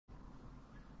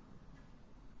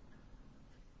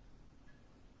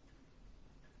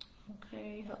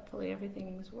Okay, hopefully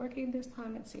everything's working this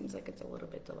time. It seems like it's a little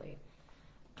bit delayed.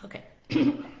 Okay.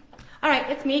 All right,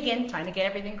 it's me again, trying to get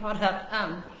everything caught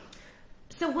up.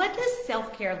 So what does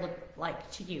self-care look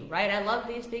like to you, right? I love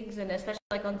these things, and especially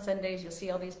like on Sundays, you'll see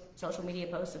all these social media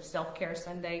posts of self-care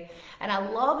Sunday. And I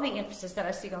love the emphasis that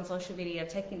I see on social media of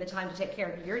taking the time to take care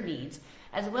of your needs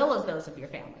as well as those of your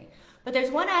family. But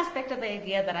there's one aspect of the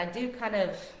idea that I do kind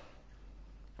of,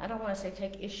 I don't want to say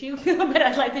take issue, but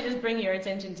I'd like to just bring your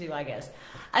attention to, I guess.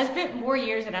 I spent more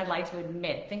years than I'd like to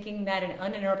admit thinking that an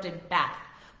uninterrupted bath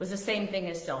was the same thing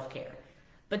as self-care.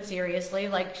 But seriously,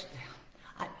 like,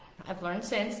 I've learned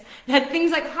since that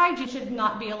things like hygiene should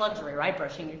not be a luxury, right?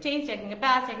 Brushing your teeth, taking a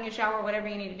bath, taking a shower, whatever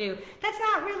you need to do. That's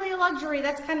not really a luxury.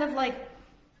 That's kind of like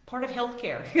part of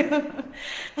healthcare.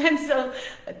 And so,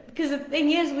 because the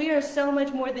thing is, we are so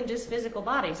much more than just physical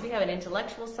bodies. We have an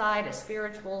intellectual side, a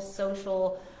spiritual,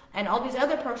 social, and all these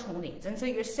other personal needs. And so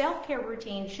your self-care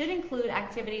routine should include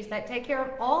activities that take care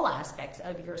of all aspects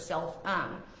of yourself,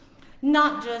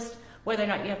 not just whether or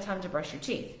not you have time to brush your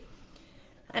teeth.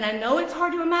 And I know it's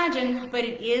hard to imagine, but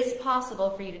it is possible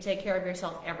for you to take care of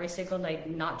yourself every single day,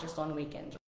 not just on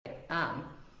weekends. Right?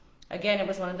 Again, it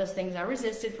was one of those things I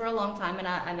resisted for a long time, and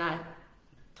I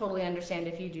totally understand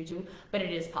if you do too, but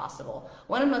it is possible.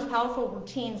 One of the most powerful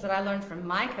routines that I learned from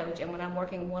my coach, and when I'm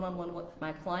working one-on-one with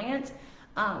my clients,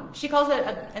 she calls it,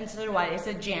 and so do I, it's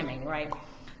a jamming, right?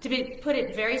 Put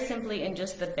it very simply in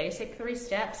just the basic 3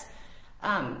 steps,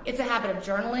 it's a habit of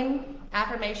journaling,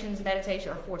 affirmations,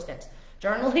 meditation, or 4 steps.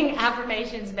 Journaling,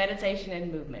 affirmations, meditation,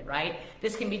 and movement, right?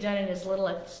 This can be done in as little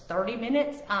as 30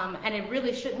 minutes, and it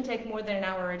really shouldn't take more than an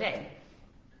hour a day.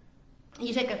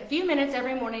 You take a few minutes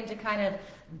every morning to kind of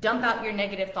dump out your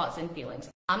negative thoughts and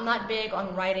feelings. I'm not big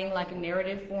on writing like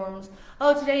narrative forms.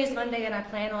 Oh, today is Monday and I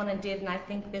plan on and did and I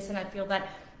think this and I feel that.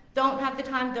 Don't have the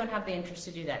time, don't have the interest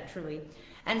to do that, truly.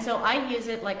 And so I use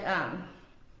it like,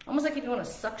 almost like if you want to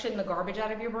suction the garbage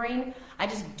out of your brain, I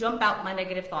just dump out my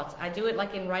negative thoughts. I do it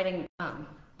like in writing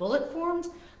bullet forms,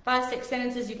 5, 6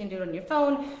 sentences. You can do it on your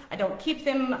phone. I don't keep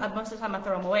them. Most of the time I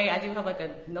throw them away. I do have like a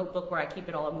notebook where I keep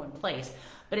it all in one place,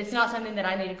 but it's not something that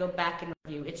I need to go back and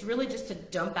review. It's really just to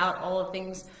dump out all the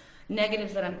things,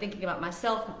 negatives that I'm thinking about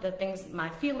myself, the things, my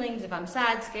feelings, if I'm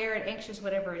sad, scared, anxious,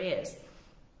 whatever it is.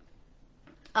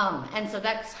 And so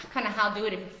that's kind of how I do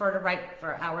it. If you prefer to write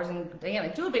for hours and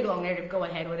do a big long narrative, go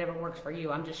ahead, whatever works for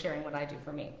you. I'm just sharing what I do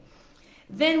for me.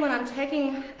 Then when I'm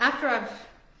after I've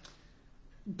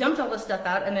dumped all this stuff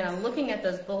out and then I'm looking at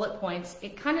those bullet points,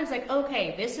 it kind of is like,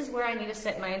 okay, this is where I need to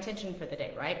set my intention for the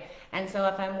day, right? And so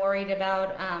if I'm worried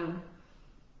about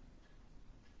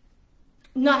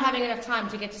not having enough time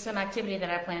to get to some activity that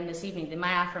I planned this evening, then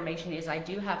my affirmation is I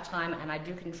do have time and I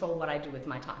do control what I do with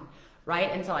my time.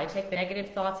 Right? And so I take the negative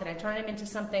thoughts and I turn them into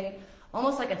something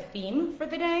almost like a theme for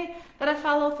the day that I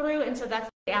follow through. And so that's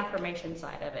the affirmation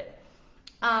side of it.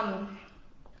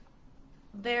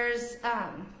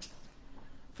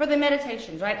 For the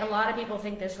meditations, right? A lot of people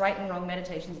think there's right and wrong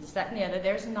meditations, this, that, and the other.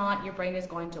 There's not. Your brain is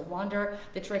going to wander.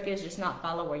 The trick is just not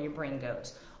follow where your brain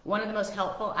goes. One of the most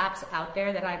helpful apps out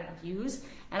there that I use,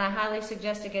 and I highly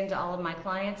suggest again to all of my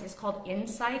clients, is called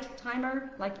Insight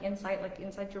Timer, like Insight, like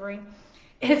inside your brain.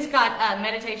 It's got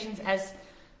meditations as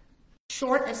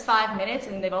short as 5 minutes,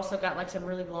 and they've also got like some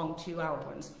really long 2-hour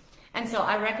ones. And so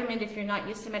I recommend if you're not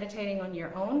used to meditating on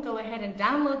your own, go ahead and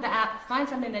download the app, find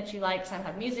something that you like. Some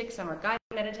have music, some are guided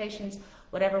meditations,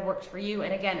 whatever works for you.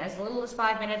 And again, as little as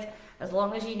 5 minutes, as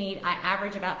long as you need. I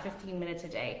average about 15 minutes a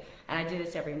day, and I do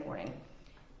this every morning.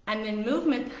 And then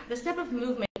movement, the step of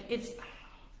movement,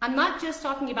 I'm not just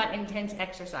talking about intense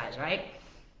exercise, right?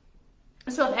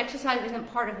 So if exercise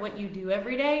isn't part of what you do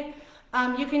every day,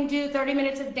 you can do 30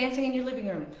 minutes of dancing in your living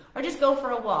room, or just go for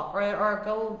a walk, or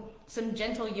go some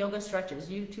gentle yoga stretches.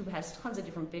 YouTube has tons of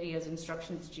different videos,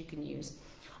 instructions that you can use.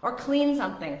 Or clean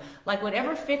something, like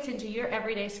whatever fits into your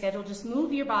everyday schedule, just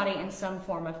move your body in some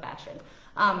form of fashion.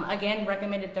 Again,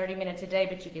 recommended 30 minutes a day,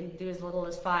 but you can do as little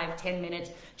as 5, 10 minutes,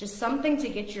 just something to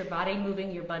get your body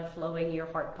moving, your blood flowing, your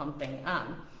heart pumping.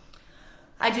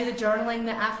 I do the journaling,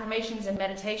 the affirmations, and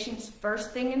meditations first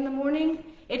thing in the morning.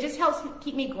 It just helps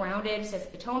keep me grounded, sets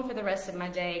the tone for the rest of my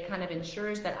day, kind of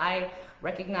ensures that I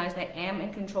recognize that I am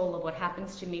in control of what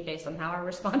happens to me based on how I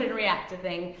respond and react to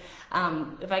things.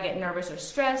 If I get nervous or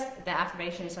stressed, the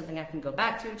affirmation is something I can go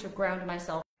back to ground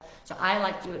myself. So I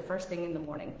like to do it first thing in the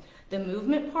morning. The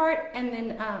movement part, and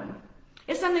then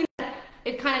it's something that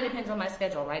it kind of depends on my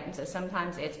schedule, right? And so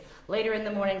sometimes it's later in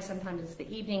the morning, sometimes it's the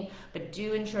evening, but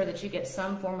do ensure that you get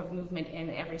some form of movement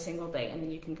in every single day, and then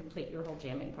you can complete your whole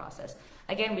jamming process.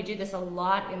 Again, we do this a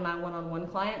lot in my one-on-one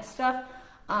client stuff.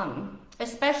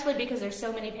 especially because there's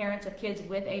so many parents of kids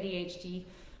with ADHD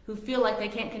who feel like they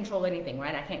can't control anything,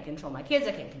 right? I can't control my kids,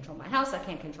 I can't control my house, I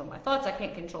can't control my thoughts, I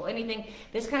can't control anything.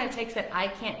 This kind of takes that I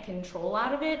can't control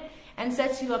out of it and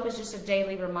sets you up as just a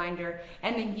daily reminder,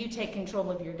 and then you take control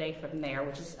of your day from there,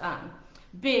 which is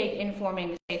big in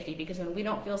forming safety, because when we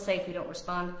don't feel safe, we don't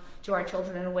respond to our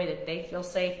children in a way that they feel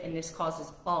safe, and this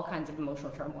causes all kinds of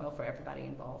emotional turmoil for everybody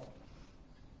involved.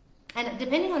 And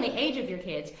depending on the age of your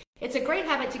kids, it's a great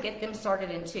habit to get them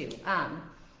started in too.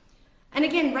 And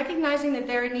again, recognizing that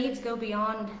their needs go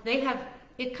beyond,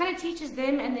 it kind of teaches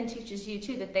them and then teaches you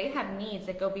too that they have needs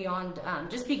that go beyond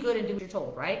just be good and do what you're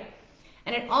told, right?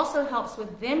 And it also helps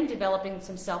with them developing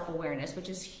some self-awareness, which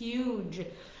is huge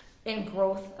in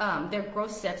growth, their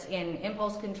growth steps in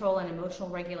impulse control and emotional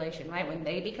regulation, right? When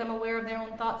they become aware of their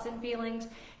own thoughts and feelings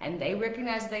and they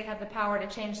recognize they have the power to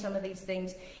change some of these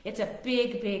things, it's a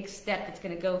big, big step that's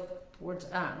going to go towards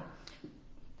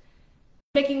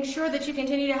making sure that you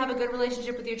continue to have a good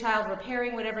relationship with your child,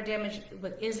 repairing whatever damage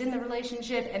is in the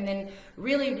relationship, and then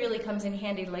really, really comes in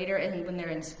handy later and when they're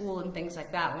in school and things like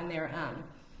that, when they're,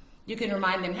 you can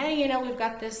remind them, hey, you know, we've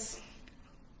got this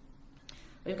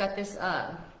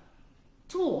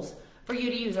tools for you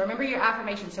to use. Or remember your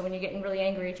affirmations. So when you're getting really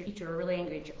angry at your teacher or really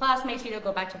angry at your classmates, you know,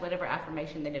 go back to whatever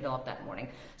affirmation they developed that morning.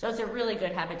 So it's a really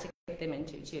good habit to get them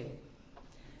into too.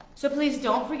 So please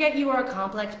don't forget you are a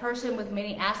complex person with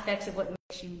many aspects of what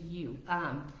makes you you.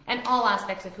 And all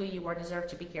aspects of who you are deserve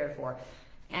to be cared for.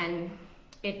 And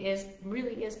it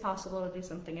really is possible to do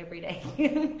something every day.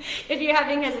 If you're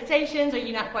having hesitations or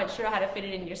you're not quite sure how to fit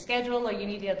it in your schedule or you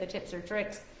need other tips or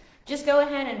tricks, just go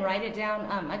ahead and write it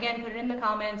down. Again, put it in the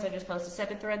comments or just post a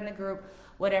separate thread in the group,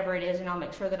 whatever it is, and I'll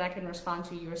make sure that I can respond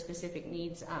to your specific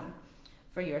needs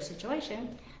for your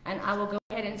situation. And I will go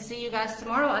ahead and see you guys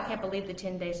tomorrow. I can't believe the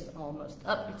 10 days is almost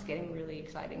up. It's getting really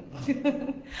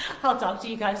exciting. I'll talk to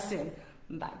you guys soon.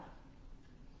 Bye.